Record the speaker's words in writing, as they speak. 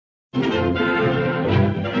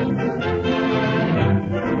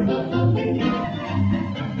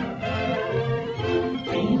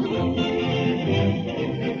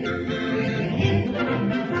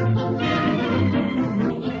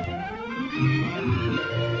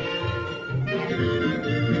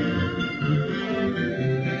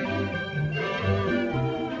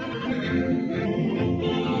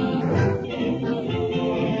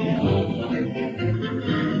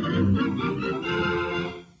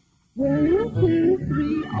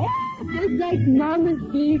Like Mama's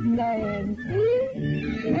big land. See?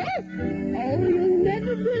 Oh, you'll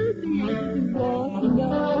never build the mountain wall.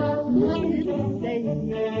 No,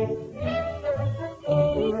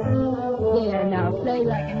 there, now play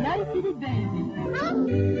like a nice little baby.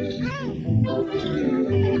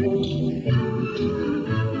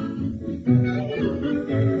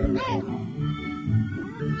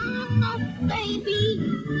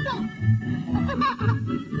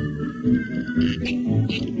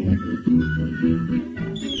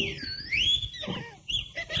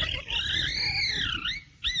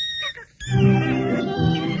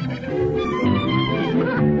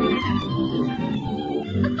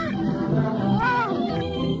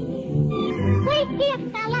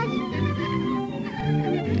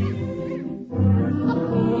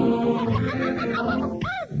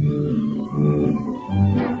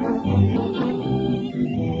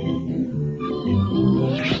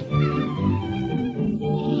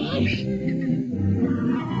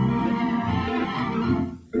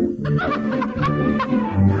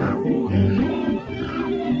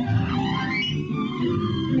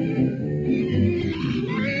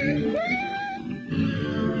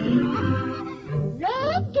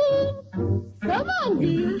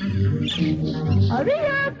 Hurry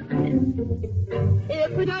up.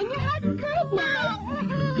 Put on your hot coat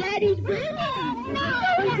now. Daddy's ready.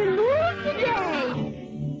 We're going to move today.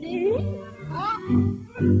 See?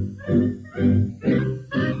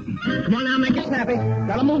 Come on now, make it snappy.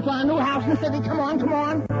 Gotta move to our new house in the city. Come on, come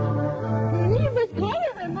on. See, it was told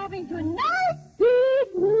we're moving to a nice big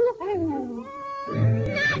new home.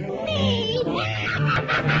 Not me. No, I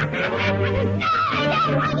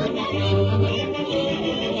don't want to.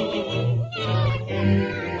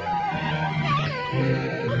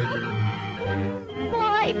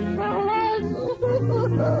 Bye, fellas.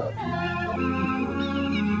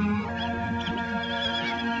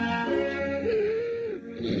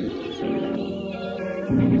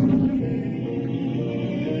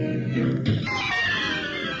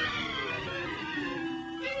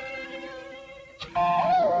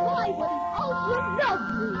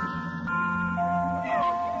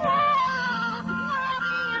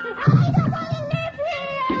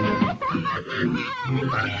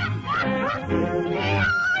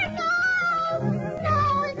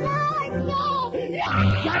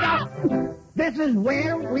 Shut up! This is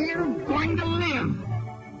where we're going to live.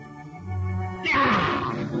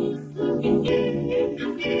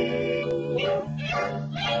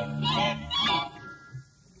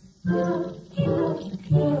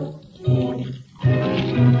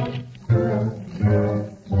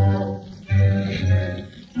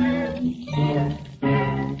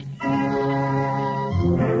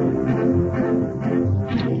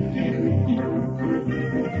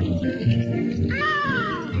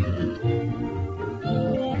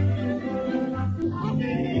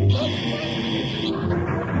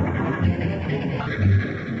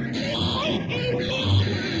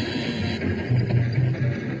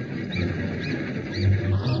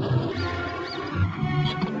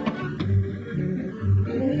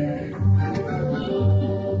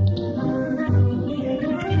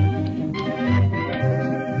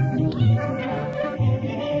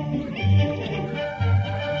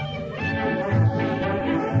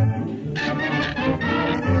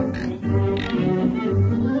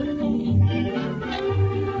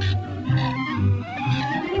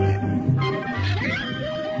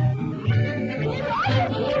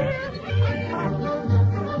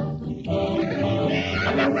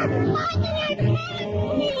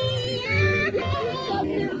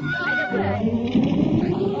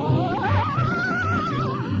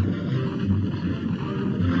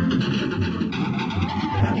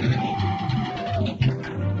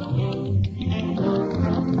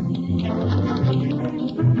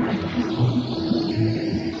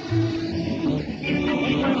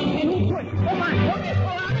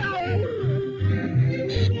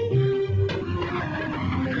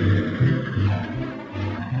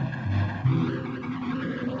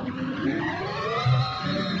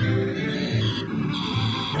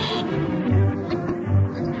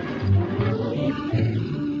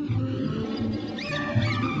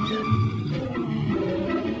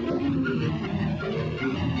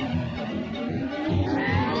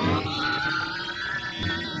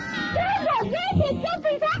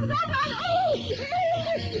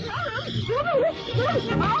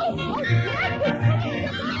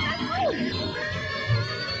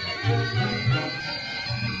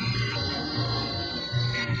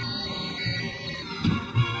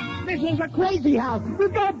 is a crazy house. We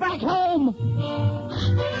go back home.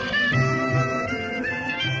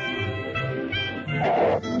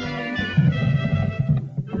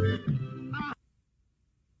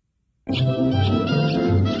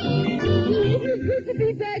 It's good to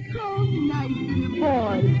be back home.